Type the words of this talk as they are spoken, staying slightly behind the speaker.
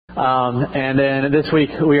And then this week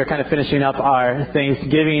we are kind of finishing up our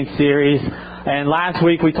Thanksgiving series. And last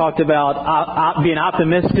week we talked about being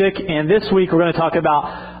optimistic, and this week we're going to talk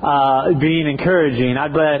about being encouraging. I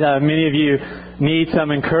bet many of you need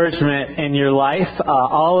some encouragement in your life.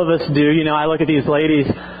 All of us do. You know, I look at these ladies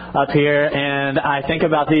up here, and I think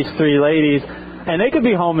about these three ladies, and they could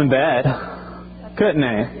be home in bed, couldn't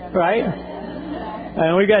they? Right?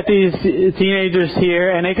 And we got these teenagers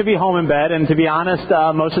here, and they could be home in bed. And to be honest,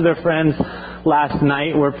 most of their friends last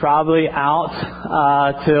night were probably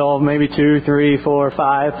out till maybe 2, 3, 4,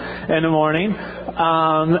 5 in the morning.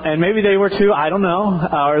 And maybe they were too, I don't know,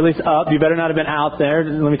 or at least up. You better not have been out there.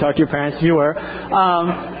 Let me talk to your parents if you were.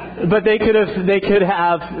 But they could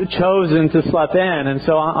have chosen to sleep in. And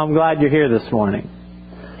so I'm glad you're here this morning.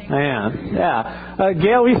 Man, yeah.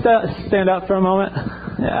 Gail, will you stand up for a moment?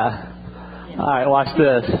 Yeah. All right, watch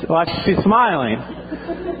this. Watch, she's smiling.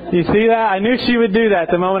 You see that? I knew she would do that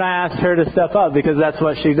the moment I asked her to step up, because that's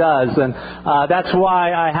what she does. And that's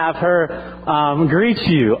why I have her greet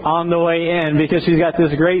you on the way in, because she's got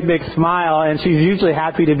this great big smile, and she's usually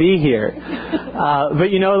happy to be here.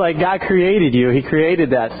 But you know, like God created you. He created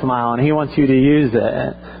that smile, and He wants you to use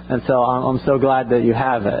it. And so I'm so glad that you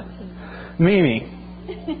have it. Mimi.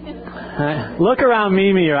 Look around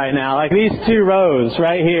Mimi right now, like these two rows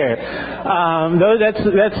right here. That's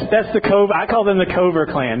the Cover. I call them the Cover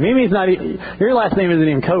clan. Mimi's not. Your last name isn't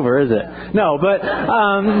even Cover, is it? No, but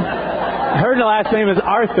her last name is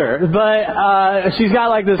Arthur. But she's got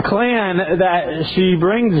like this clan that she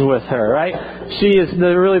brings with her, right? She is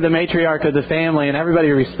really the matriarch of the family, and everybody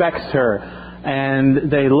respects her,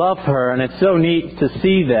 and they love her, and it's so neat to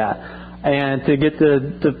see that. And to get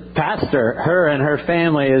to pastor her and her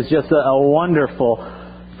family is just a wonderful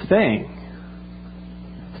thing.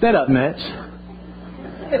 Stand up, Mitch.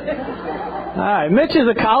 All right, Mitch is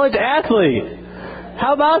a college athlete.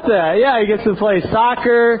 How about that? Yeah, he gets to play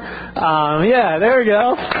soccer. Yeah, there we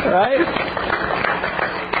go. Right?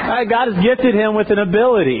 All right, God has gifted him with an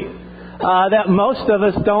ability that most of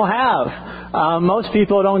us don't have. Most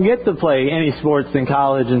people don't get to play any sports in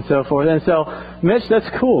college and so forth. And so, Mitch, that's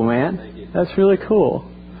cool, man. That's really cool.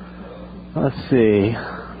 Let's see.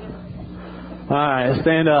 All right,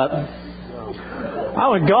 stand up. I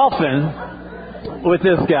went golfing with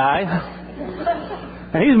this guy,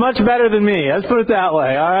 and he's much better than me. Let's put it that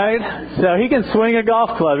way. All right. So he can swing a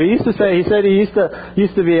golf club. He said he used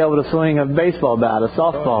to be able to swing a baseball bat, a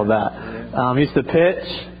softball bat. He used to pitch.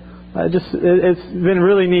 It's been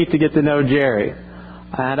really neat to get to know Jerry,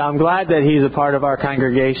 and I'm glad that he's a part of our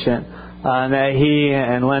congregation. And that he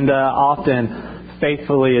and Linda often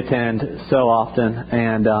faithfully attend so often,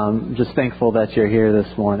 and just thankful that you're here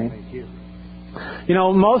this morning. Thank you. You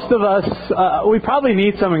know, most of us, we probably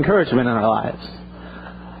need some encouragement in our lives.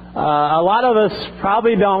 A lot of us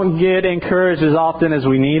probably don't get encouraged as often as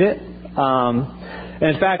we need it.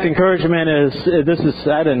 In fact, encouragement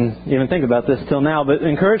I didn't even think about this till now, but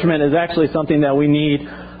encouragement is actually something that we need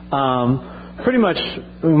pretty much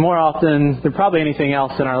more often than probably anything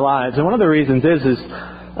else in our lives. And one of the reasons is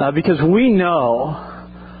because we know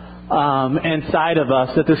inside of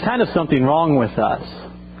us that there's kind of something wrong with us.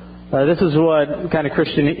 This is what kind of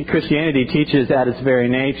Christianity teaches at its very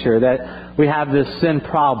nature, that we have this sin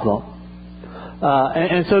problem.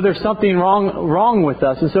 And so there's something wrong with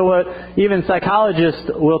us. And so what even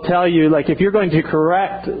psychologists will tell you, like if you're going to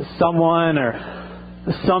correct someone or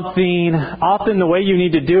something, often the way you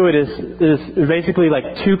need to do it is basically like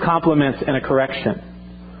two compliments and a correction.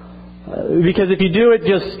 Because if you do it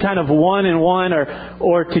just kind of one and one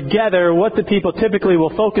or together, what the people typically will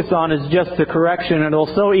focus on is just the correction, and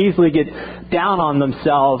they'll so easily get down on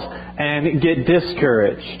themselves and get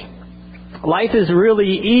discouraged. Life is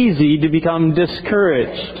really easy to become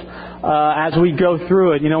discouraged as we go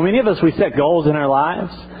through it. You know, many of us, we set goals in our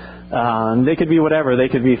lives. They could be whatever. They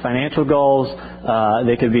could be financial goals.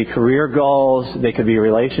 They could be career goals. They could be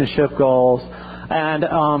relationship goals. And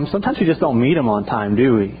sometimes we just don't meet them on time,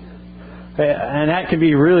 do we? And that can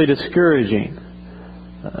be really discouraging.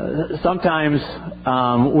 Sometimes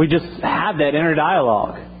we just have that inner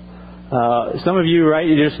dialogue. Some of you, right,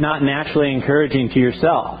 you're just not naturally encouraging to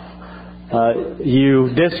yourself. You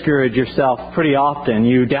discourage yourself pretty often.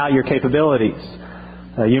 You doubt your capabilities.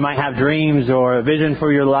 You might have dreams or a vision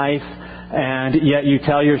for your life, and yet you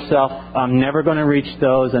tell yourself, I'm never going to reach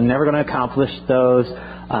those. I'm never going to accomplish those.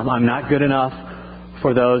 I'm not good enough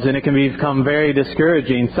for those. And it can become very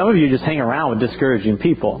discouraging. Some of you just hang around with discouraging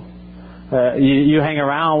people. You hang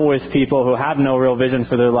around with people who have no real vision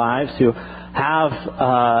for their lives, who have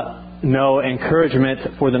no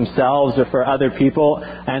encouragement for themselves or for other people.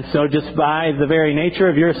 And so just by the very nature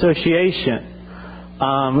of your association,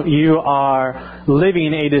 you are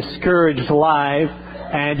living a discouraged life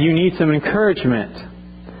and you need some encouragement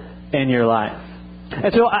in your life.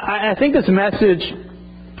 And so I think this message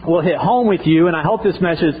will hit home with you, and I hope this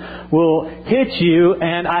message will hit you,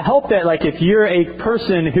 and I hope that if you're a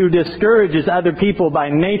person who discourages other people by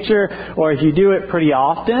nature, or if you do it pretty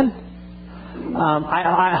often,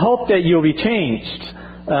 I hope that you'll be changed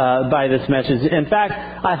by this message. In fact,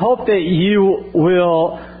 I hope that you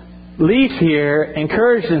will leave here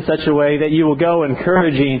encouraged in such a way that you will go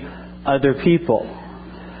encouraging other people.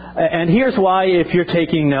 And here's why, if you're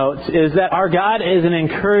taking notes, is that our God is an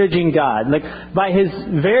encouraging God. By His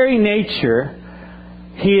very nature,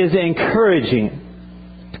 He is encouraging.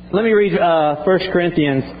 Let me read 1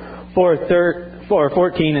 Corinthians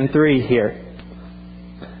 4:14-3 here.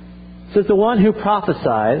 It says, "The one who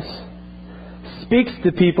prophesies speaks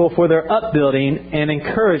to people for their upbuilding and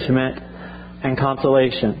encouragement and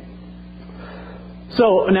consolation."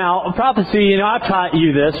 So now, prophecy, I've taught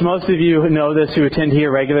you this. Most of you know this who attend here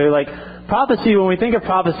regularly. Prophecy, when we think of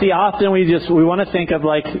prophecy, often we want to think of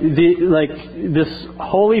this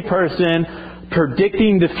holy person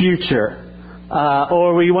predicting the future.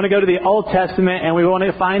 Or we want to go to the Old Testament and we want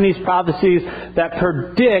to find these prophecies that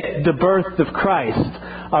predict the birth of Christ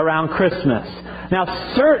around Christmas. Now,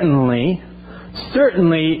 certainly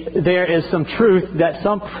there is some truth that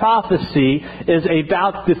some prophecy is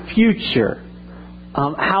about the future.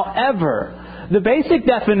 However, the basic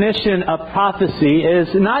definition of prophecy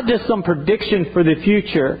is not just some prediction for the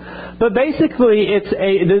future, but basically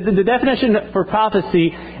the definition for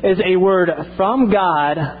prophecy is a word from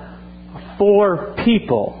God for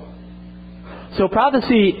people. So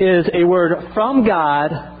prophecy is a word from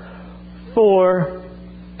God for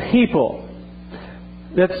people.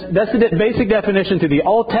 That's the basic definition to the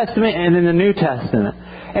Old Testament and in the New Testament.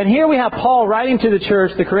 And here we have Paul writing to the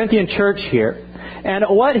church, the Corinthian church here. And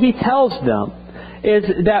what he tells them is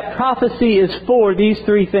that prophecy is for these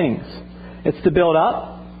three things. It's to build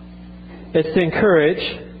up, it's to encourage,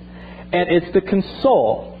 and it's to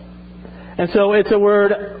console. And so it's a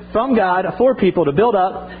word from God for people to build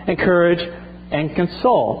up, encourage, and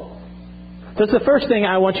console. That's the first thing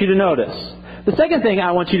I want you to notice. The second thing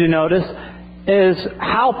I want you to notice is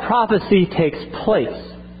how prophecy takes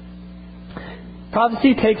place.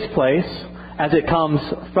 Prophecy takes place as it comes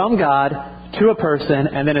from God to a person,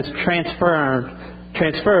 and then it's transferred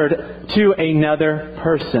to another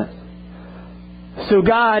person. So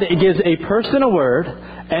God gives a person a word,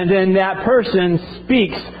 and then that person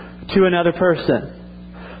speaks to another person.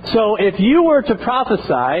 So if you were to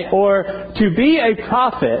prophesy or to be a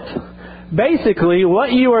prophet, basically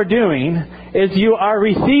what you are doing is you are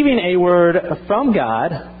receiving a word from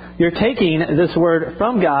God. You're taking this word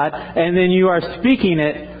from God, and then you are speaking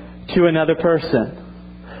it to another person.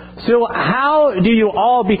 So how do you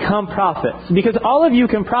all become prophets? Because all of you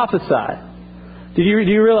can prophesy. Do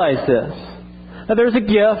you realize this? Now, there's a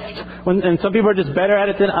gift, and some people are just better at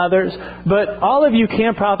it than others, but all of you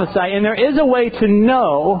can prophesy, and there is a way to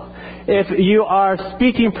know if you are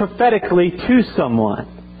speaking prophetically to someone.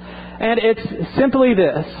 And it's simply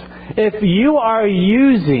this. If you are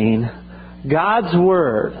using God's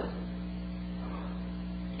Word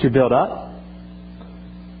to build up,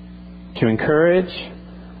 to encourage,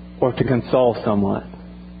 or to console someone.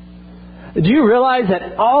 Do you realize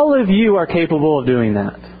that all of you are capable of doing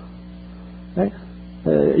that? Right?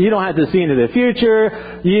 You don't have to see into the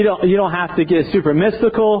future. You don't have to get super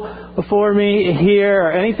mystical for me here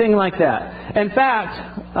or anything like that. In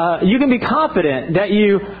fact, you can be confident that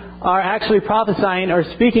you are actually prophesying or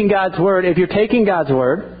speaking God's Word if you're taking God's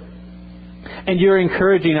Word and you're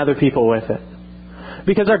encouraging other people with it.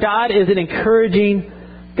 Because our God is an encouraging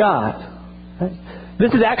God. Right?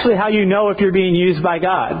 This is actually how you know if you're being used by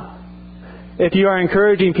God. If you are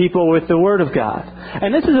encouraging people with the Word of God.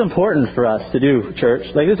 And this is important for us to do, church.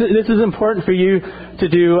 This is important for you to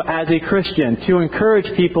do as a Christian, to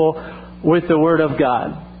encourage people with the Word of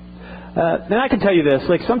God. And I can tell you this,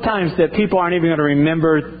 sometimes that people aren't even going to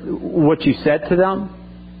remember what you said to them.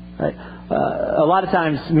 Right? A lot of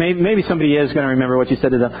times, maybe somebody is going to remember what you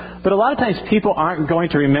said to them. But a lot of times people aren't going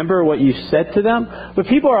to remember what you said to them. But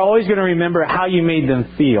people are always going to remember how you made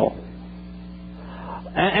them feel.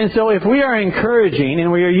 And so if we are encouraging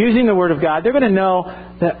and we are using the Word of God, they're going to know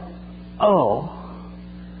that,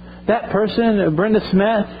 that person, Brenda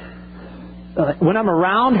Smith, when I'm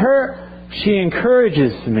around her, she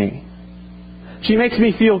encourages me. She makes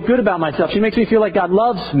me feel good about myself. She makes me feel like God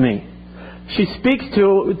loves me. She speaks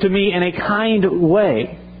to me in a kind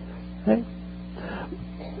way. Okay?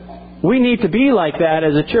 We need to be like that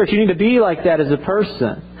as a church. You need to be like that as a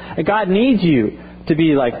person. And God needs you to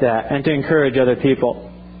be like that and to encourage other people.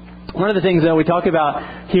 One of the things that we talk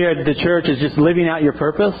about here at the church is just living out your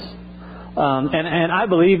purpose. And I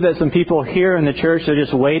believe that some people here in the church are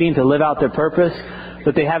just waiting to live out their purpose,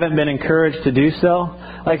 but they haven't been encouraged to do so.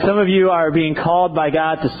 Like some of you are being called by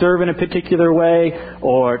God to serve in a particular way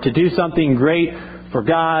or to do something great for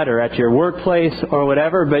God or at your workplace or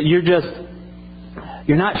whatever, but you're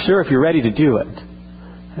not sure if you're ready to do it.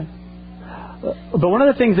 But one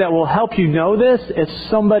of the things that will help you know this is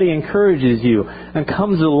somebody encourages you and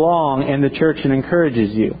comes along in the church and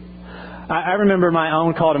encourages you. I remember my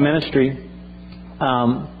own call to ministry.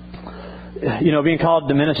 Being called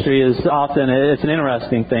to ministry is often, it's an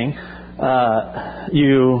interesting thing.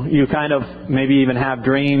 You kind of maybe even have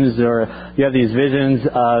dreams or you have these visions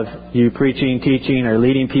of you preaching, teaching, or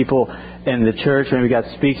leading people in the church. Maybe God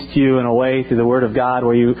speaks to you in a way through the Word of God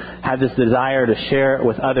where you have this desire to share it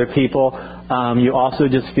with other people. You also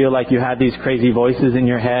just feel like you have these crazy voices in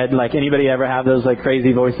your head. Like anybody ever have those like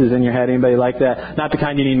crazy voices in your head? Anybody like that? Not the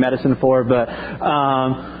kind you need medicine for, but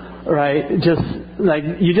right? Just like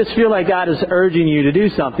you just feel like God is urging you to do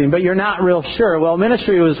something, but you're not real sure. Well,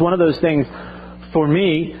 ministry was one of those things for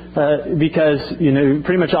me because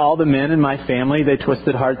pretty much all the men in my family, they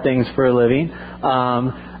twisted hard things for a living.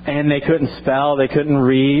 And they couldn't spell, they couldn't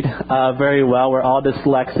read very well. We're all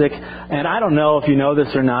dyslexic. And I don't know if you know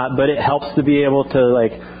this or not, but it helps to be able to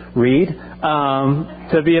read.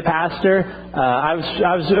 To be a pastor, I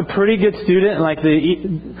was a pretty good student.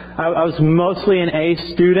 I was mostly an A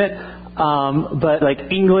student, but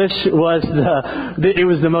English was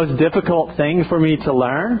the most difficult thing for me to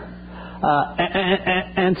learn.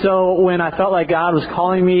 And so when I felt like God was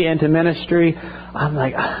calling me into ministry, I'm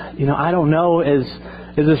like, I don't know, is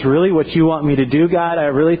this really what you want me to do, God? I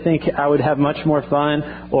really think I would have much more fun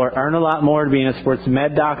or earn a lot more being a sports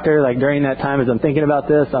med doctor. Like during that time as I'm thinking about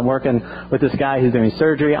this, I'm working with this guy who's doing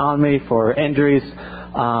surgery on me for injuries.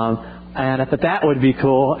 And I thought that would be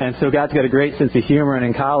cool. And so God's got a great sense of humor. And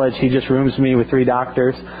in college, He just rooms me with 3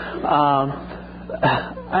 doctors. And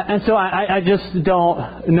so I just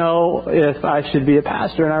don't know if I should be a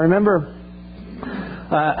pastor. And I remember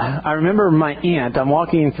my aunt. I'm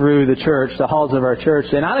walking through the church, the halls of our church,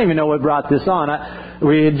 and I don't even know what brought this on.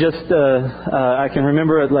 We had just, I can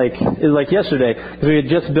remember it like yesterday, because we had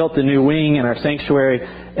just built a new wing in our sanctuary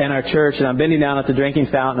in our church, and I'm bending down at the drinking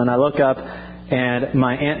fountain, and I look up, and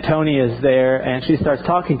my Aunt Tony is there, and she starts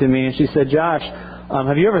talking to me, and she said, "Josh,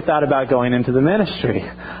 have you ever thought about going into the ministry?"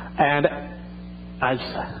 And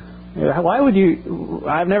why would you?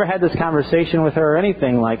 I've never had this conversation with her or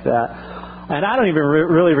anything like that. And I don't even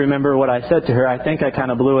really remember what I said to her. I think I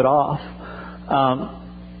kind of blew it off.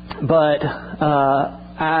 But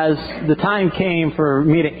as the time came for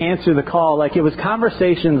me to answer the call, it was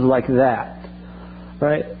conversations like that,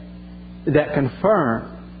 right, that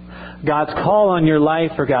confirm God's call on your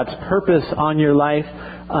life or God's purpose on your life.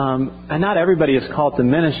 And not everybody is called to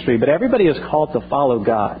ministry, but everybody is called to follow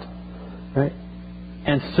God, right,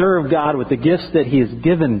 and serve God with the gifts that He has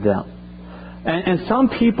given them. And some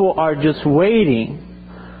people are just waiting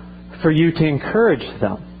for you to encourage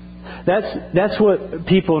them. That's what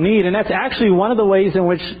people need. And that's actually one of the ways in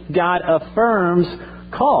which God affirms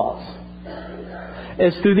calls.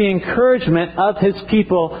 Is through the encouragement of His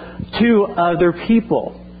people to other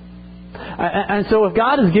people. And so if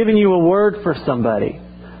God has given you a word for somebody,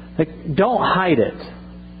 don't hide it.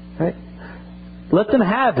 Right? Let them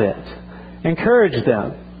have it. Encourage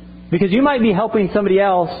them. Because you might be helping somebody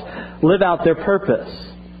else live out their purpose.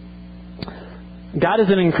 God is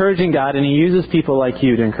an encouraging God, and He uses people like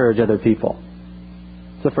you to encourage other people.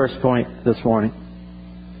 It's the first point this morning.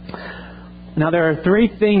 Now, there are 3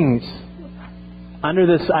 things under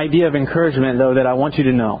this idea of encouragement, though, that I want you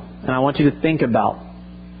to know, and I want you to think about.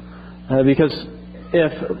 Because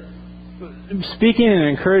if speaking an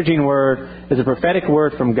encouraging word is a prophetic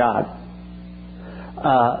word from God,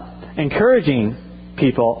 encouraging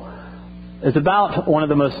people is about one of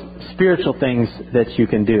the most spiritual things that you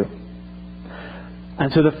can do.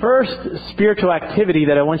 And so the first spiritual activity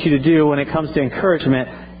that I want you to do when it comes to encouragement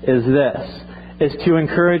is to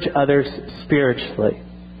encourage others spiritually.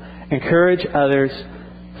 Encourage others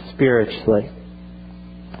spiritually.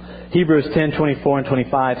 Hebrews 10:24 and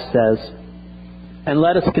 25 says, "And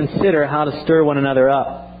let us consider how to stir one another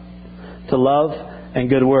up to love and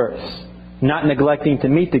good works, not neglecting to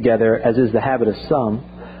meet together as is the habit of some,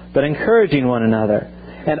 but encouraging one another,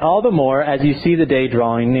 and all the more as you see the day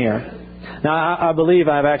drawing near." Now, I believe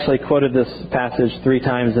I've actually quoted this passage 3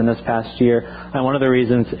 times in this past year, and one of the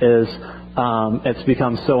reasons is it's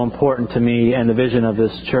become so important to me and the vision of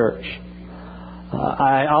this church.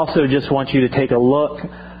 I also just want you to take a look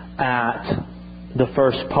at the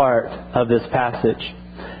first part of this passage.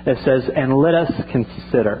 It says, and let us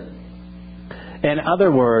consider. In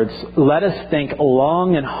other words, let us think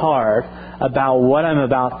long and hard about what I'm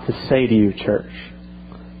about to say to you, church.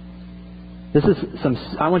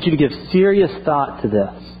 I want you to give serious thought to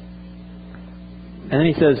this. And then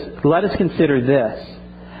he says, let us consider this,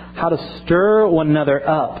 how to stir one another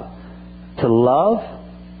up to love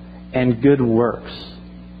and good works.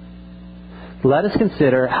 Let us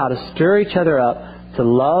consider how to stir each other up to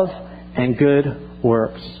love and good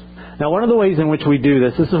works. Now, one of the ways in which we do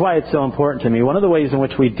this is why it's so important to me, one of the ways in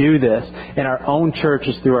which we do this in our own church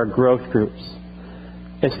is through our growth groups.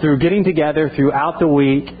 It's through getting together throughout the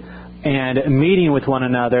week and meeting with one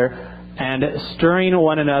another and stirring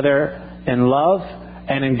one another in love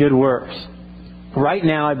and in good works. Right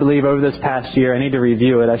now, I believe over this past year, I need to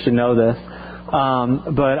review it, I should know this,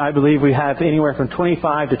 but I believe we have anywhere from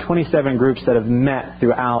 25 to 27 groups that have met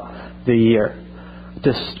throughout the year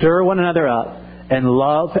to stir one another up in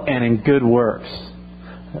love and in good works.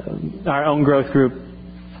 Our own growth group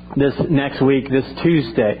this next week, this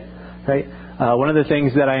Tuesday, right? One of the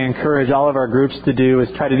things that I encourage all of our groups to do is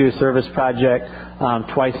try to do a service project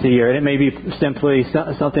twice a year. And it may be simply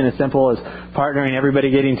something as simple as partnering,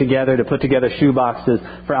 everybody getting together to put together shoe boxes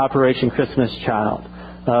for Operation Christmas Child.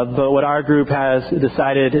 But what our group has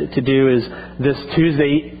decided to do is this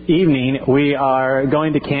Tuesday evening, we are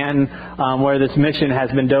going to Canton, where this mission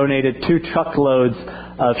has been donated 2 truckloads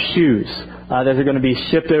of shoes that are going to be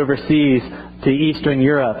shipped overseas to Eastern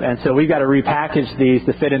Europe. And so we've got to repackage these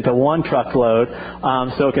to fit into 1 truckload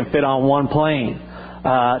so it can fit on 1 plane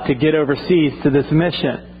to get overseas to this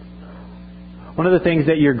mission. One of the things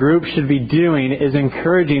that your group should be doing is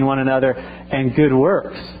encouraging one another in good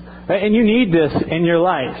works. Right? And you need this in your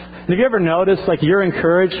life. And have you ever noticed like you're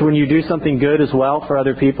encouraged when you do something good as well for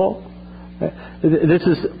other people? This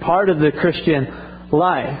is part of the Christian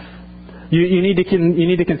life. You need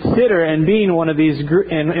to consider and be in one of these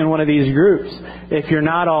in one of these groups if you're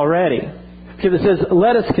not already, because it says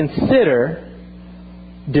let us consider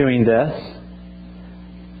doing this,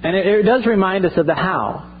 and it does remind us of the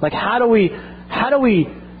how. Like how do we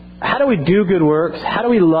do good works? How do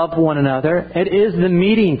we love one another? It is the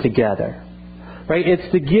meeting together, right? It's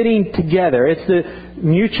the getting together. It's the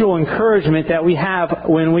mutual encouragement that we have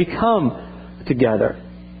when we come together.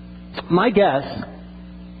 My guess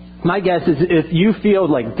is if you feel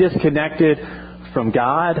like disconnected from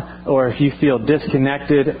God, or if you feel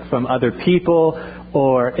disconnected from other people,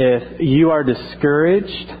 or if you are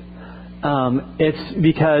discouraged, it's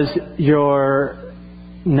because you're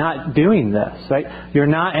not doing this, right? You're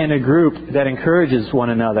not in a group that encourages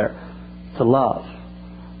one another to love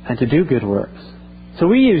and to do good works. So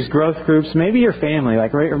we use growth groups. Maybe your family,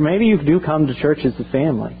 or maybe you do come to church as a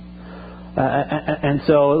family. And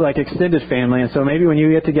so, like extended family, and so maybe when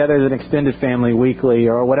you get together as an extended family weekly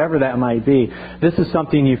or whatever that might be, this is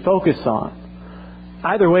something you focus on.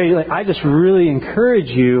 Either way, I just really encourage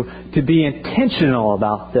you to be intentional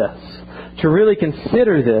about this, to really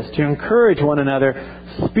consider this, to encourage one another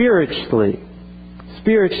spiritually,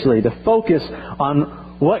 to focus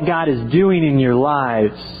on what God is doing in your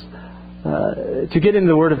lives, to get into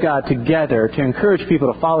the Word of God together, to encourage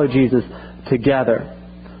people to follow Jesus together.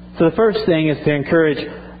 So the first thing is to encourage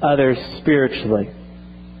others spiritually.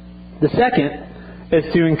 The second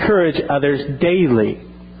is to encourage others daily.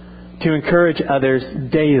 To encourage others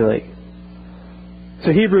daily.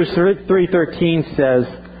 So Hebrews 3:13 says,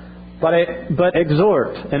 but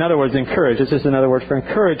exhort, in other words, encourage. It's just another word for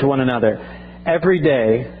encourage one another every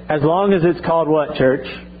day, as long as it's called what, church?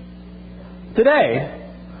 Today.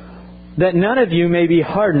 That none of you may be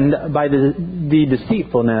hardened by the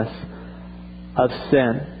deceitfulness of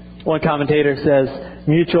sin. One commentator says,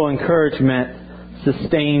 mutual encouragement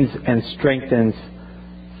sustains and strengthens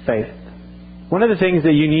faith. One of the things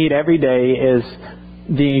that you need every day is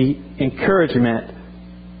the encouragement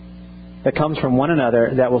that comes from one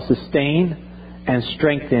another that will sustain and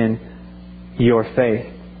strengthen your faith.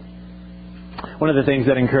 One of the things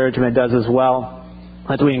that encouragement does as well,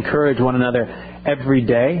 as we encourage one another every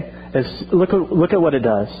day, is look at what it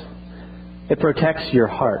does. It protects your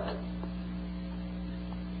heart.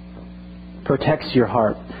 Protects your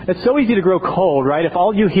heart. It's so easy to grow cold, right? If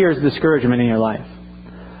all you hear is discouragement in your life.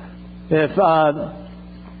 If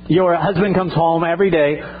your husband comes home every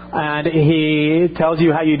day and he tells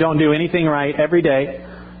you how you don't do anything right every day,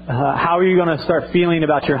 how are you going to start feeling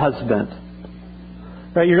about your husband?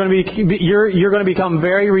 Right? You're going to become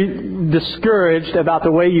very discouraged about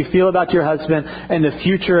the way you feel about your husband and the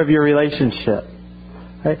future of your relationship.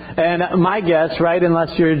 Right? And my guess, right, unless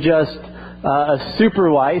you're just a super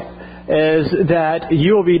wife, is that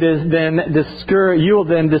you will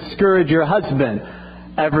then discourage your husband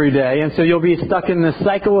every day, and so you'll be stuck in this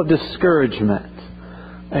cycle of discouragement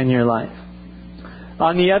in your life.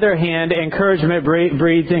 On the other hand, encouragement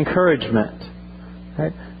breeds encouragement.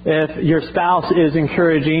 Right? If your spouse is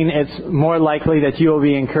encouraging, it's more likely that you will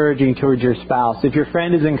be encouraging towards your spouse. If your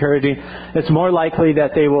friend is encouraging, it's more likely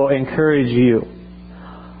that they will encourage you.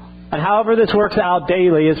 And however this works out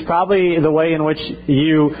daily is probably the way in which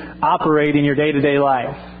you operate in your day-to-day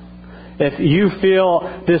life. If you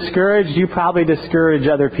feel discouraged, you probably discourage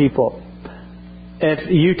other people. If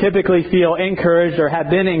you typically feel encouraged or have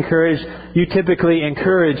been encouraged, you typically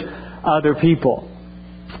encourage other people.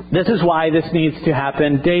 This is why this needs to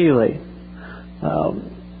happen daily.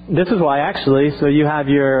 This is why, actually, so you have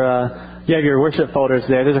your worship folders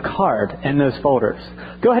there. There's a card in those folders.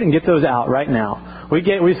 Go ahead and get those out right now.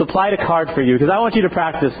 We supplied a card for you because I want you to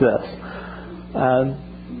practice this.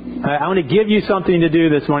 I want to give you something to do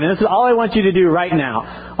this morning. This is all I want you to do right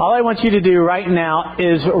now. All I want you to do right now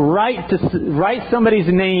is write somebody's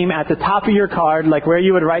name at the top of your card, like where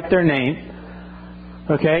you would write their name,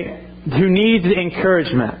 okay, who needs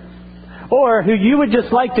encouragement, or who you would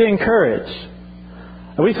just like to encourage.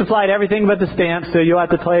 We supplied everything but the stamp, so you'll have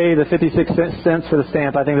to pay the 56 cents for the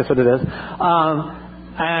stamp. I think that's what it is.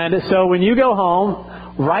 And so when you go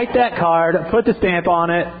home, write that card, put the stamp on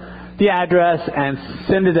it, the address, and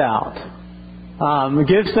send it out.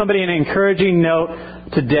 Give somebody an encouraging note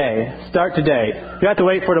today. Start today. You have to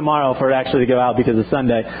wait for tomorrow for it actually to go out because it's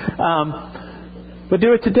Sunday. But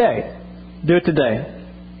do it today. Do it today.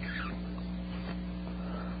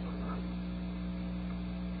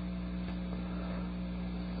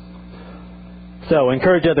 So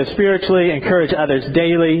encourage others spiritually, encourage others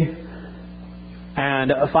daily.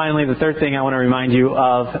 And finally, the third thing I want to remind you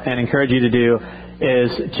of and encourage you to do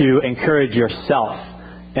is to encourage yourself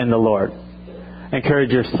in the Lord.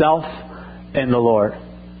 Encourage yourself in the Lord.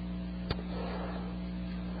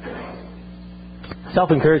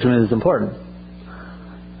 Self-encouragement is important.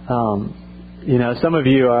 Some of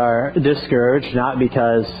you are discouraged not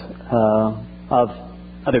because of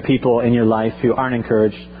other people in your life who aren't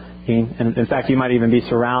encouraging. And in fact, you might even be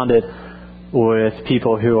surrounded with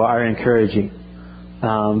people who are encouraging.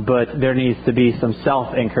 But there needs to be some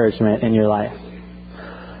self-encouragement in your life.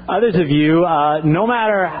 Others of you, no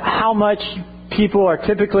matter how much people are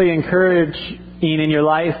typically encouraging in your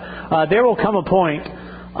life, there will come a point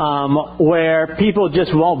where people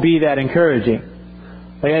just won't be that encouraging.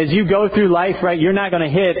 Like as you go through life, right, you're not going to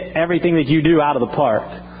hit everything that you do out of the park.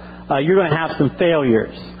 You're going to have some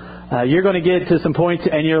failures. You're going to get to some points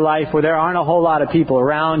in your life where there aren't a whole lot of people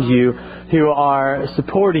around you who are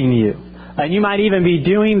supporting you. And you might even be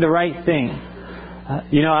doing the right thing.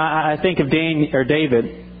 I think of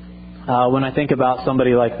David when I think about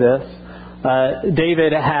somebody like this.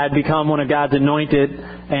 David had become one of God's anointed,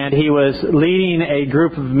 and he was leading a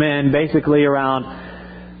group of men basically around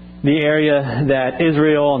the area that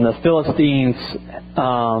Israel and the Philistines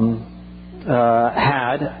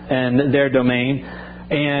had and their domain.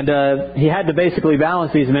 And he had to basically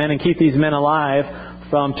balance these men and keep these men alive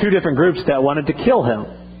from two different groups that wanted to kill him.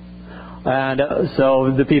 And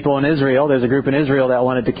so the people in Israel, there's a group in Israel that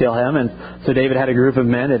wanted to kill him. And so David had a group of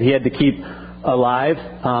men that he had to keep alive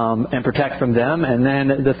and protect from them. And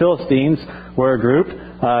then the Philistines were a group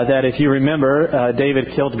that, if you remember,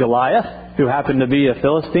 David killed Goliath, who happened to be a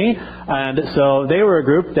Philistine. And so they were a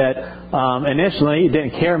group that initially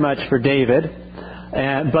didn't care much for David.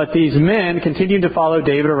 But these men continued to follow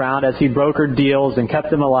David around as he brokered deals and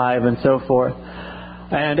kept them alive and so forth.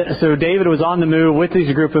 And so David was on the move with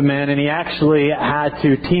these group of men, and he actually had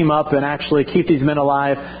to team up and actually keep these men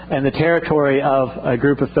alive in the territory of a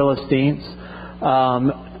group of Philistines,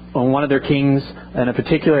 on one of their kings in a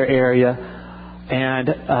particular area. And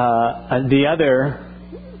the other,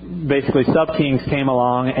 basically sub-kings, came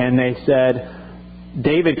along and they said,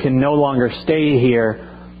 David can no longer stay here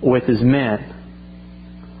with his men.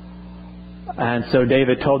 And so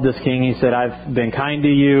David told this king, he said, I've been kind to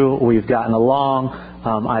you, we've gotten along,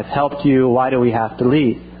 I've helped you, why do we have to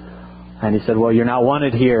leave? And he said, well, you're not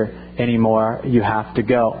wanted here anymore, you have to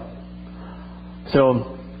go.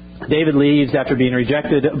 So David leaves after being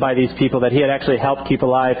rejected by these people that he had actually helped keep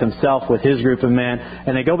alive himself with his group of men.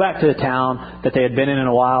 And they go back to the town that they had been in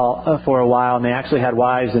for a while, and they actually had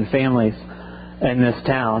wives and families in this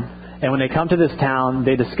town. And when they come to this town,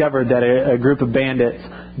 they discovered that a group of bandits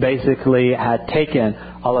basically had taken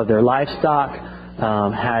all of their livestock,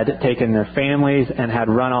 had taken their families, and had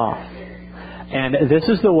run off. And this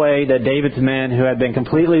is the way that David's men, who had been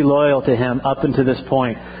completely loyal to him up until this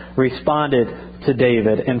point, responded to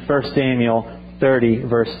David in 1 Samuel 30,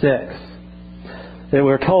 verse 6. That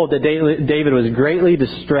we're told that David was greatly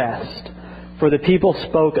distressed, for the people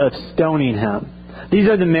spoke of stoning him. These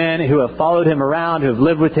are the men who have followed him around, who have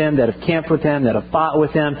lived with him, that have camped with him, that have fought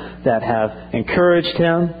with him, that have encouraged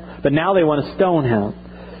him. But now they want to stone him,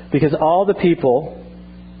 because all the people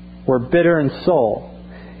were bitter in soul,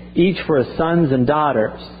 each for his sons and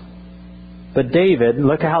daughters. But David,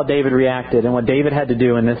 look at how David reacted and what David had to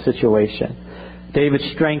do in this situation. David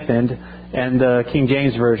strengthened, and the King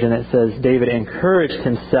James Version, it says, David encouraged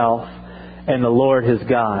himself in the Lord his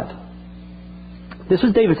God. This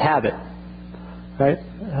was David's habit, right?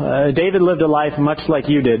 David lived a life much like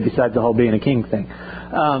you did, besides the whole being a king thing.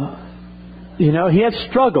 He had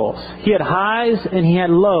struggles. He had highs and he had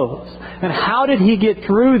lows. And how did he get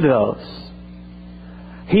through those?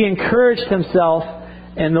 He encouraged himself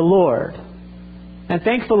in the Lord. And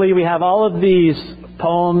thankfully we have all of these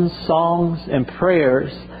poems, songs, and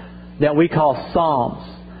prayers that we call psalms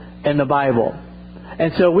in the Bible.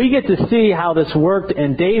 And so we get to see how this worked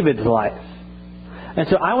in David's life. And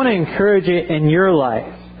so I want to encourage it in your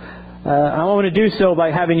life. I want to do so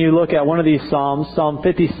by having you look at one of these psalms, Psalm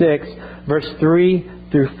 56, verse 3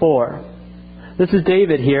 through 4. This is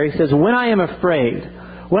David here. He says, "When I am afraid,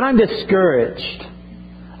 when I'm discouraged,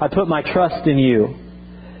 I put my trust in you.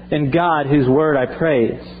 In God, whose word I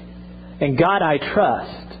praise. In God I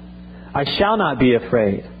trust. I shall not be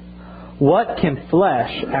afraid. What can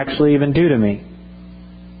flesh actually even do to me?"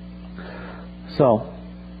 So,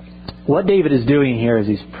 what David is doing here is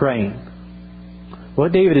he's praying.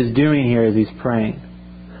 What David is doing here is he's praying.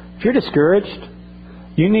 If you're discouraged,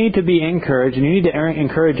 you need to be encouraged, and you need to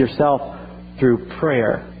encourage yourself through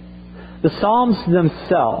prayer. The Psalms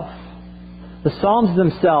themselves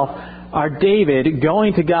are David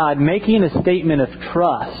going to God, making a statement of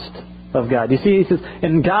trust of God. You see, he says,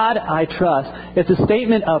 "In God I trust." It's a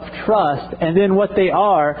statement of trust, and then what they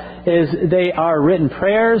are is they are written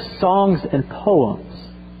prayers, songs, and poems.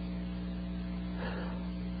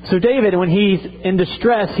 So David, when he's in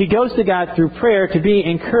distress, he goes to God through prayer to be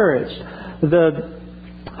encouraged. The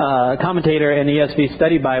commentator in the ESV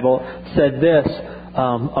Study Bible said this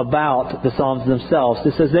about the Psalms themselves.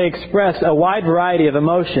 It says they express a wide variety of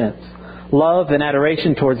emotions: love and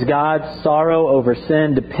adoration towards God, sorrow over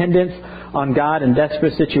sin, dependence on God in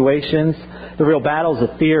desperate situations, the real battles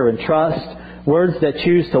of fear and trust, words that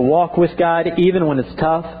choose to walk with God even when it's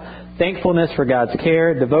tough, thankfulness for God's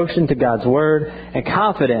care, devotion to God's Word, and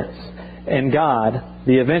confidence in God,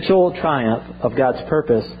 the eventual triumph of God's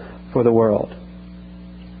purpose for the world.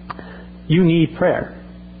 You need prayer.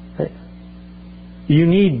 Right? You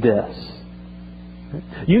need this.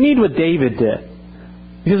 You need what David did.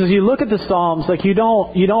 Because as you look at the Psalms, you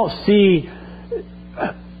don't see,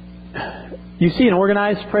 you see an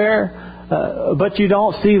organized prayer, but you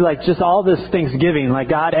don't see just all this thanksgiving,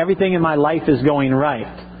 God, everything in my life is going right.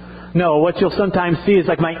 No, what you'll sometimes see is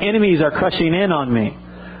my enemies are crushing in on me.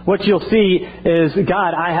 What you'll see is,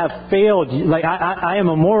 God, I have failed. I am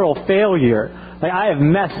a moral failure. I have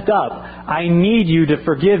messed up. I need you to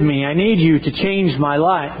forgive me. I need you to change my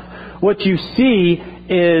life. What you see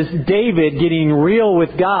is David getting real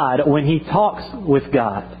with God when he talks with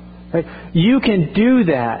God. Right? You can do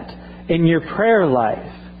that in your prayer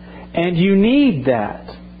life. And you need that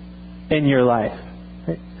in your life.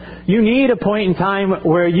 Right? You need a point in time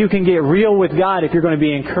where you can get real with God if you're going to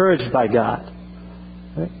be encouraged by God.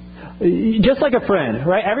 Right? Just like a friend,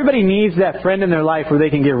 right? Everybody needs that friend in their life where they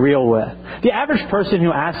can get real with. The average person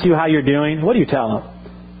who asks you how you're doing, what do you tell them?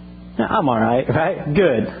 "I'm all right," right?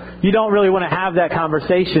 Good. You don't really want to have that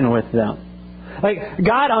conversation with them.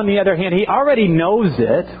 God, on the other hand, He already knows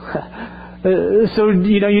it. So,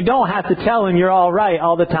 you don't have to tell Him you're all right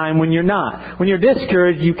all the time when you're not. When you're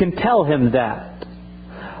discouraged, you can tell Him that.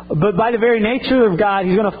 But by the very nature of God,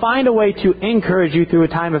 He's going to find a way to encourage you through a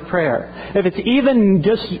time of prayer. If it's even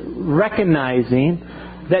just recognizing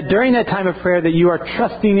that during that time of prayer that you are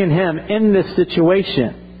trusting in Him in this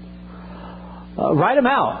situation. Write them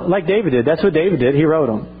out like David did. That's what David did. He wrote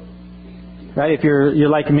them. Right? If you're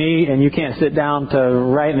like me and you can't sit down to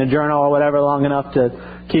write in a journal or whatever long enough to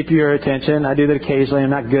keep your attention. I do that occasionally. I'm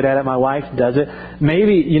not good at it. My wife does it.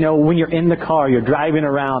 Maybe, when you're in the car, you're driving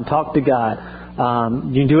around, talk to God.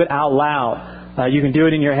 You can do it out loud. You can do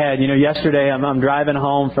it in your head. Yesterday I'm driving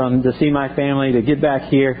home to see my family to get back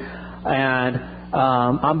here, and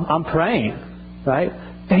I'm praying, right?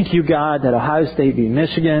 Thank you, God, that Ohio State beat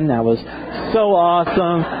Michigan. That was so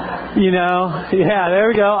awesome. Yeah, there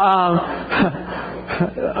we go.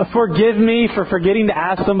 Forgive me for forgetting to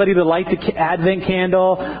ask somebody to light the Advent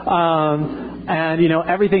candle. and,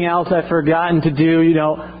 everything else I've forgotten to do.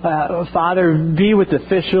 Father, be with the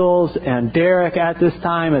officials and Derek at this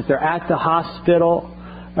time as they're at the hospital.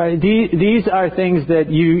 Right? These are things that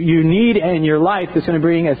you need in your life that's going to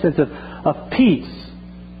bring a sense of peace.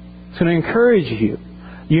 It's going to encourage you.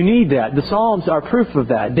 You need that. The Psalms are proof of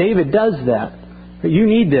that. David does that. You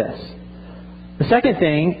need this. The second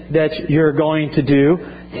thing that you're going to do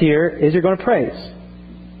here is you're going to praise.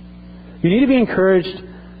 You need to be encouraged.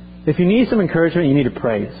 If you need some encouragement, you need to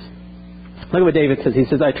praise. Look at what David says. He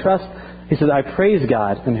says, I praise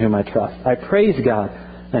God in whom I trust. I praise God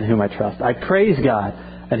in whom I trust. I praise God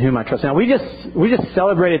in whom I trust. Now, we just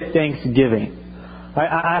celebrated Thanksgiving.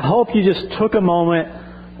 I hope you just took a moment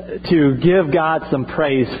to give God some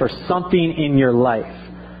praise for something in your life.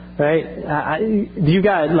 Right? You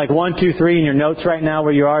got like 1, 2, 3 in your notes right now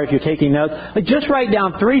where you are if you're taking notes. Just write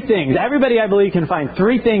down 3 things. Everybody, I believe, can find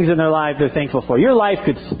 3 things in their life they're thankful for. Your life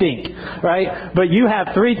could stink, right? But you have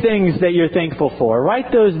 3 things that you're thankful for.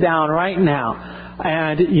 Write those down right now.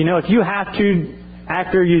 And, if you have to,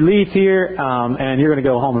 after you leave here, and you're going to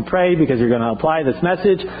go home and pray because you're going to apply this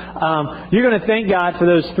message, you're going to thank God for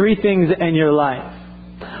those 3 things in your life.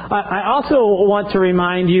 I also want to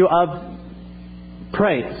remind you of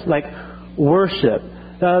praise, like worship.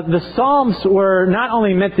 The Psalms were not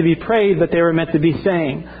only meant to be prayed, but they were meant to be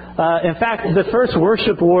sang. In fact, the first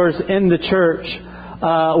worship wars in the church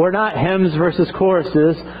were not hymns versus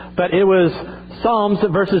choruses, but it was psalms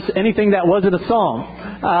versus anything that wasn't a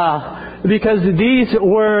psalm. Because these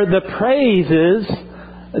were the praises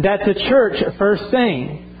that the church first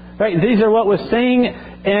sang. Right? These are what was sang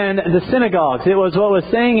in the synagogues. It was what was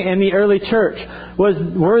sang in the early church.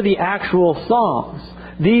 Were the actual songs.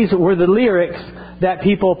 These were the lyrics that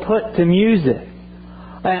people put to music.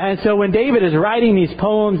 And so when David is writing these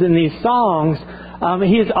poems and these songs,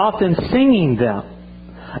 he is often singing them.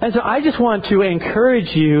 And so I just want to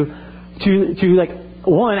encourage you to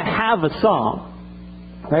one, have a song.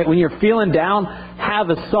 Right? When you're feeling down,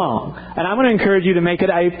 have a song. And I'm going to encourage you to make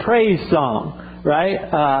it a praise song. Right?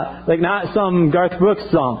 Like not some Garth Brooks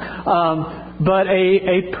song, but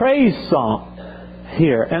a praise song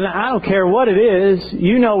here. And I don't care what it is.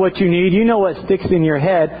 You know what you need. You know what sticks in your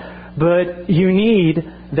head. But you need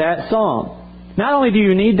that song. Not only do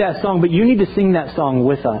you need that song, but you need to sing that song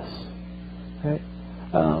with us. Right?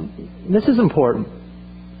 This is important.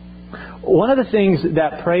 One of the things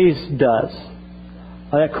that praise does,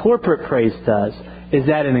 that corporate praise does, is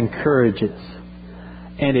that it encourages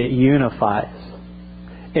and it unifies.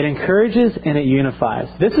 It encourages and it unifies.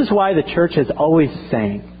 This is why the church has always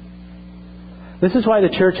sang. This is why the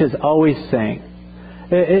church has always sang.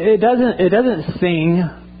 It doesn't sing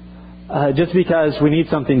just because we need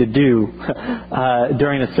something to do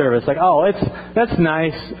during a service. Like, that's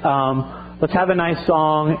nice. Let's have a nice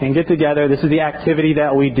song and get together. This is the activity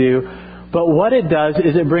that we do. But what it does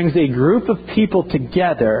is it brings a group of people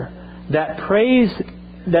together that praises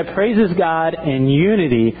God in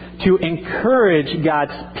unity to encourage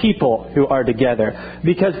God's people who are together.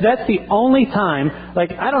 Because that's the only time,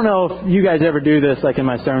 I don't know if you guys ever do this in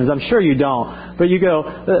my sermons. I'm sure you don't. But you go,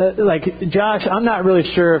 Josh, I'm not really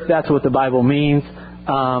sure if that's what the Bible means.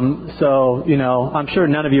 So, I'm sure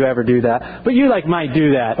none of you ever do that. But you might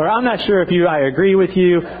do that. Or I'm not sure if I agree with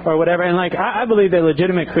you or whatever. And I believe that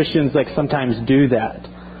legitimate Christians sometimes do that.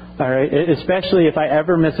 All right? Especially if I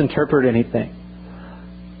ever misinterpret anything.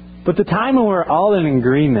 But the time when we're all in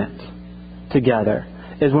agreement together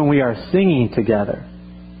is when we are singing together.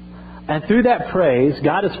 And through that praise,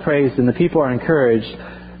 God is praised and the people are encouraged.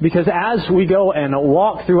 Because as we go and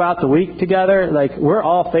walk throughout the week together, we're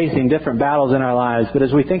all facing different battles in our lives. But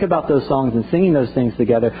as we think about those songs and singing those things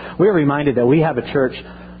together, we're reminded that we have a church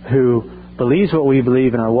who believes what we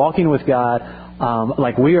believe and are walking with God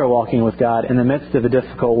like we are walking with God in the midst of a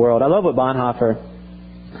difficult world. I love what Bonhoeffer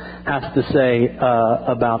has to say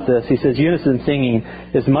about this. He says, unison singing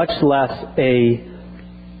is much less a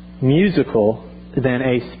musical than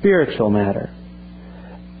a spiritual matter.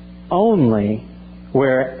 Only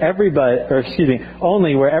where everybody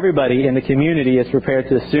in the community is prepared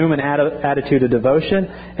to assume an attitude of devotion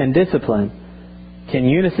and discipline can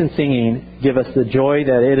unison singing give us the joy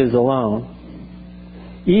that it is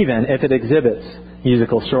alone, even if it exhibits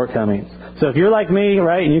musical shortcomings. So if you're like me,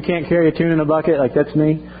 right, and you can't carry a tune in a bucket, that's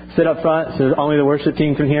me, sit up front so only the worship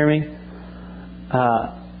team can hear me.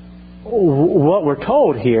 What we're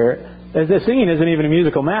told here is that singing isn't even a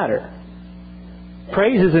musical matter.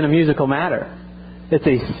 Praise isn't a musical matter. It's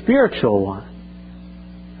a spiritual one.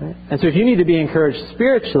 Right? And so if you need to be encouraged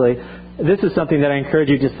spiritually, this is something that I encourage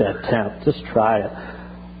you just to attempt. Just try it.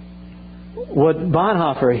 What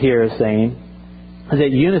Bonhoeffer here is saying that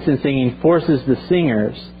unison singing forces the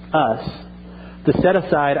singers, us, to set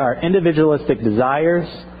aside our individualistic desires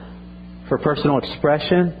for personal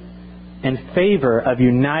expression in favor of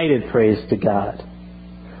united praise to God.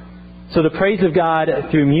 So the praise of God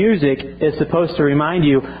through music is supposed to remind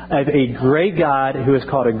you of a great God who has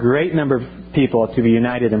called a great number of people to be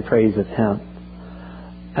united in praise of Him.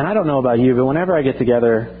 And I don't know about you, but whenever I get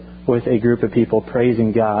together with a group of people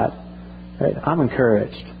praising God, right, I'm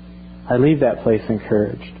encouraged. I leave that place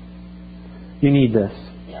encouraged. You need this.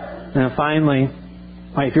 And then finally,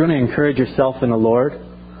 if you're going to encourage yourself in the Lord,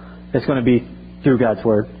 it's going to be through God's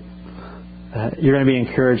Word. You're going to be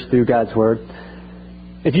encouraged through God's Word.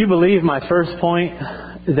 If you believe my first point,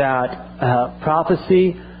 that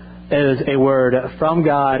prophecy is a word from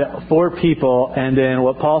God for people, and then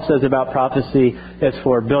what Paul says about prophecy is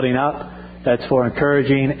for building up, it's for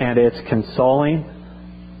encouraging, and it's consoling,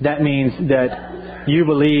 that means that you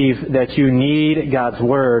believe that you need God's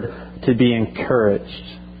Word to be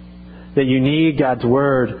encouraged, that you need God's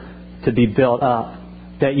Word to be built up,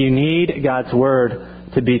 that you need God's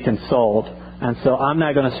Word to be consoled. And so I'm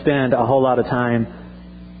not going to spend a whole lot of time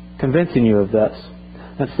convincing you of this.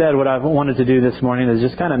 Instead, what I've wanted to do this morning is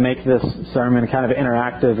just kind of make this sermon kind of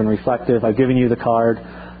interactive and reflective. I've given you the card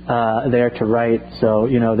there to write, so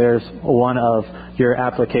there's one of your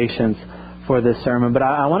applications for this sermon. But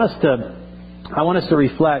I want us to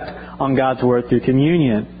reflect on God's Word through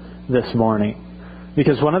communion this morning,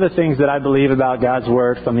 because one of the things that I believe about God's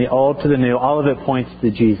Word from the Old to the New, all of it points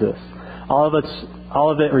to Jesus. All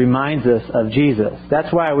of it reminds us of Jesus.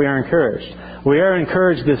 That's why we are encouraged. We are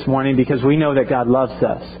encouraged this morning because we know that God loves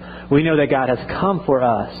us. We know that God has come for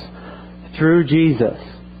us through Jesus.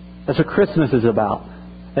 That's what Christmas is about.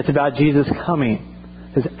 It's about Jesus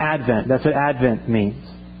coming, His advent. That's what Advent means.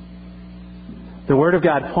 The Word of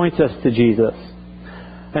God points us to Jesus.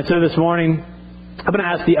 And so this morning, I'm going to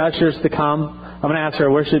ask the ushers to come. I'm going to ask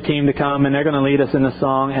our worship team to come, and they're going to lead us in the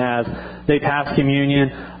song as they pass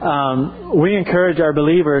communion. We encourage our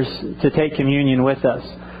believers to take communion with us.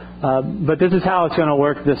 But this is how it's going to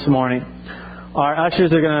work this morning. Our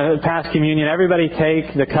ushers are going to pass communion. Everybody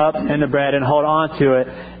take the cup and the bread and hold on to it,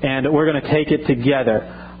 and we're going to take it together.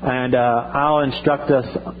 And I'll instruct us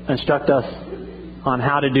on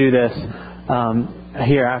how to do this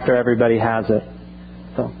here after everybody has it.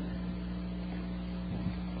 So,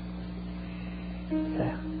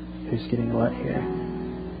 okay, who's getting what here?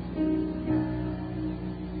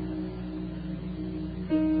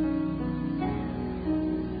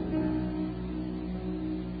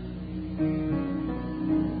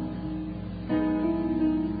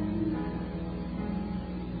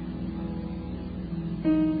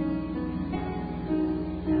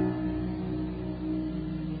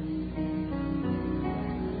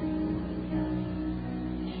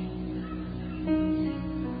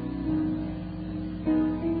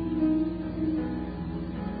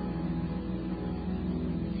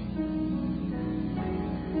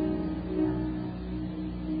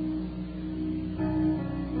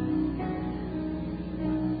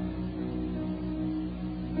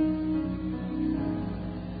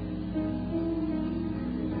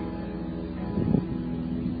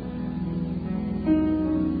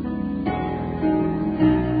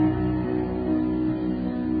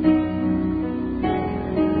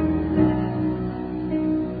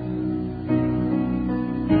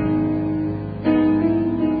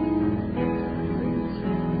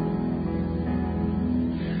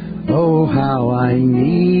 Oh, how I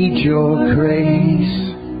need your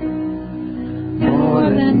grace, more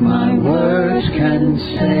than my words can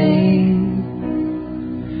say.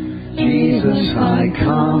 Jesus, I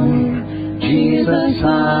come, Jesus,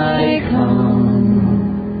 I come.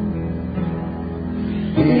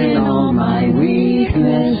 In all my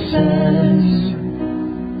weaknesses,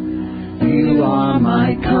 you are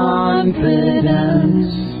my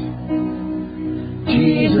confidence.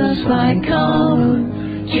 Jesus, I come.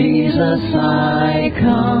 Jesus, I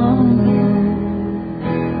come.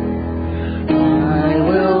 I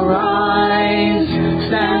will rise,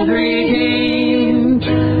 stand redeemed,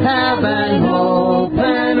 heaven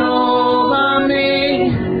open over me.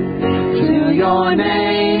 To your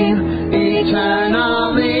name,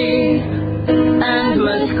 eternally,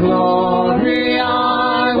 endless glory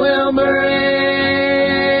I will bring.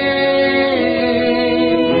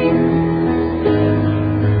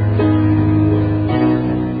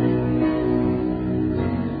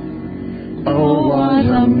 Oh, what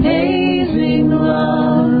amazing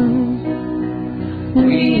love.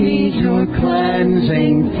 We need your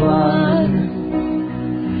cleansing flood.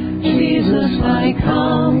 Jesus, I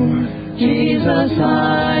come. Jesus,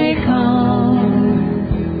 I come.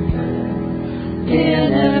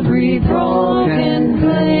 in every broken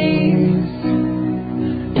place.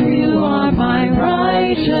 You are my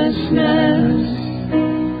righteousness.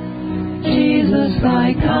 Jesus,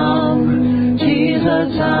 I come.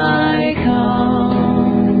 Jesus, I come.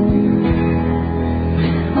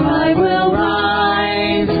 I will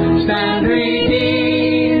rise, stand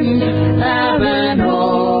redeemed, heaven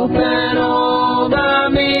open over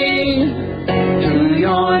me. To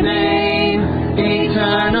your name,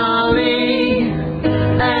 eternally,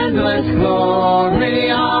 endless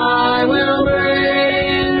glory I will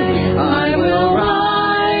bring. I will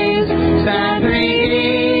rise, stand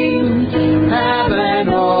redeemed, heaven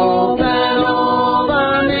open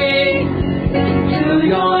over me. To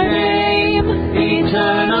your name,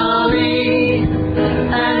 eternally,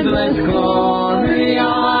 endless glory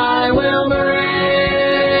I will bring.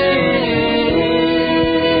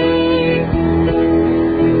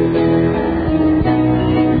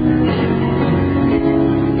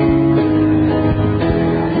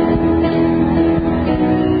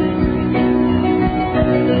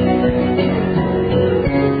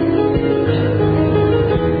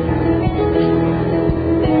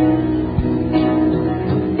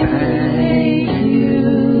 Thank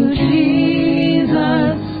you,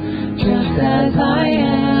 Jesus, just as I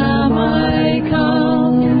am, I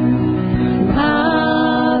come.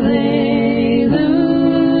 Hallelujah,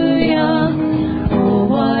 oh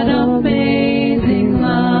what amazing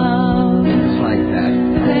love. It's like that.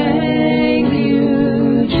 Thank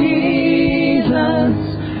you, Jesus,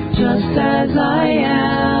 just as I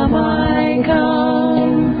am, I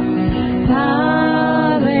come.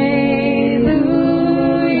 Hallelujah,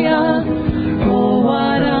 oh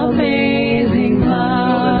what amazing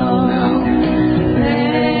love.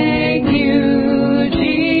 Thank you,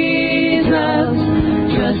 Jesus,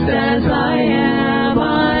 just as I am,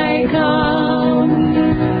 I come.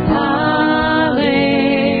 Hallelujah,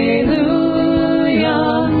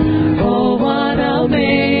 oh what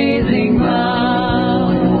amazing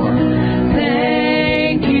love.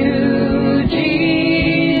 Thank you,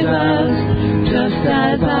 Jesus, just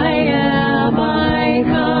as I am, I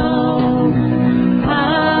come.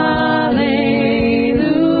 Hallelujah,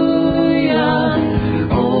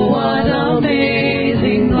 oh what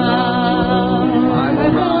amazing love.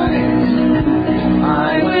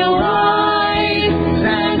 I will rise,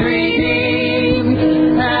 stand redeemed,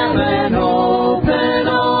 heaven open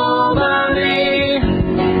over me.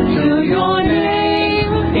 To your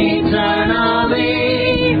name,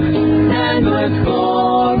 eternally, endless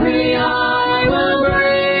glory I will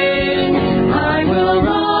bring. I will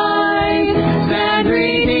rise, stand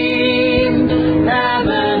redeemed,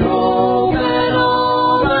 heaven open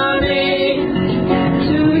over me.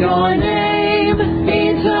 To your name,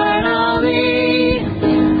 eternally,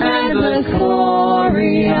 endless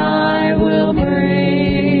glory I will bring.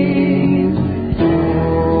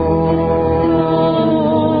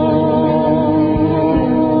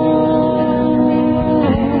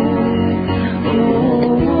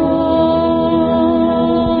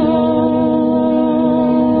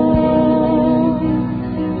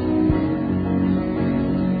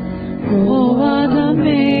 Oh, what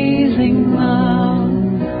amazing love.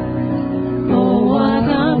 Oh, what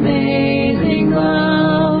amazing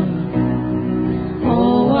love.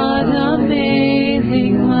 Oh, what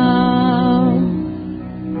amazing love.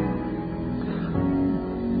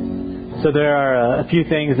 So there are a few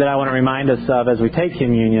things that I want to remind us of as we take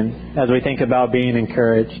communion, as we think about being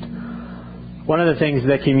encouraged. One of the things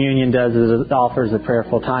that communion does is it offers a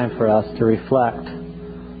prayerful time for us to reflect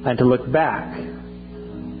and to look back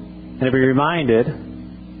and to be reminded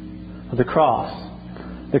of the cross.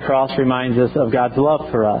 The cross reminds us of God's love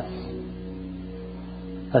for us.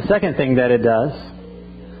 A second thing that it does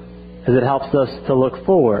is it helps us to look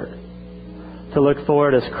forward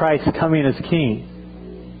as Christ coming as King.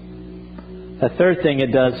 A third thing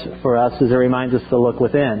it does for us is it reminds us to look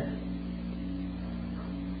within.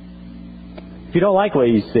 If you don't like what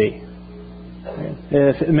you see,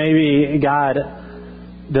 if maybe God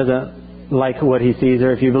doesn't like what he sees,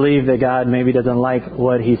 or if you believe that God maybe doesn't like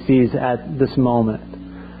what he sees at this moment,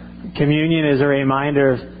 communion is a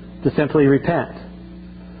reminder to simply repent,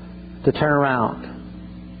 to turn around,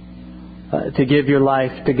 to give your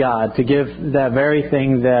life to God, to give that very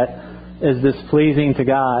thing that is displeasing to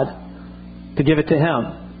God, to give it to Him,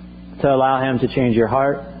 to allow Him to change your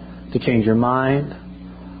heart, to change your mind,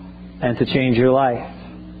 and to change your life.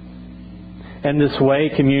 In this way,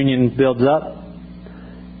 communion builds up,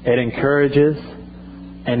 it encourages,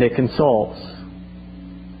 and it consoles.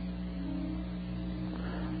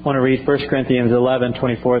 I want to read 1 Corinthians 11,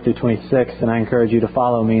 24 through 26, and I encourage you to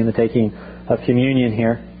follow me in the taking of communion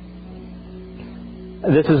here.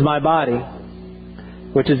 This is my body,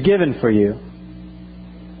 which is given for you.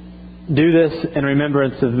 Do this in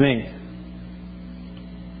remembrance of me.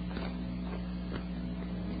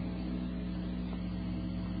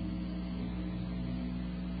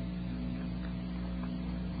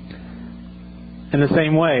 In the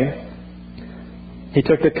same way, he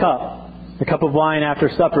took the cup of wine after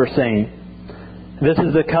supper, saying, "This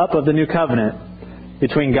is the cup of the new covenant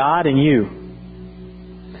between God and you,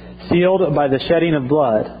 sealed by the shedding of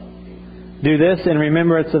blood. Do this in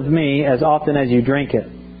remembrance of me as often as you drink it.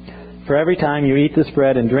 For every time you eat this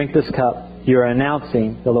bread and drink this cup, you are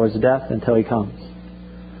announcing the Lord's death until He comes."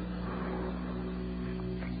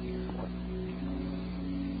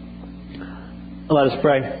 Let us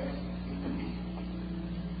pray.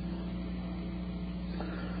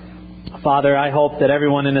 Father, I hope that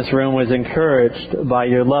everyone in this room was encouraged by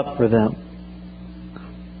your love for them.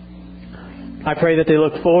 I pray that they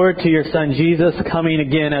look forward to your Son Jesus coming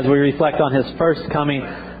again as we reflect on His first coming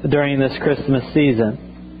during this Christmas season.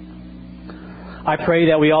 I pray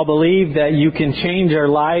that we all believe that you can change our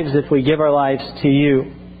lives if we give our lives to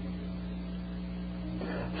you.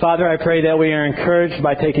 Father, I pray that we are encouraged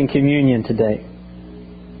by taking communion today.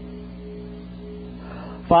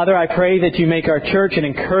 Father, I pray that you make our church an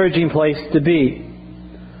encouraging place to be.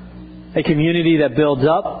 A community that builds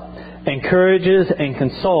up, encourages, and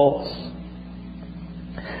consoles.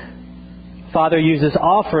 Father, use this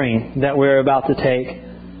offering that we're about to take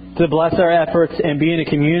to bless our efforts and be in a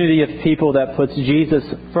community of people that puts Jesus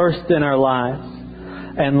first in our lives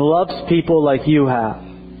and loves people like you have.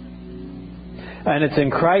 And it's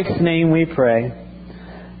in Christ's name we pray.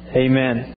 Amen.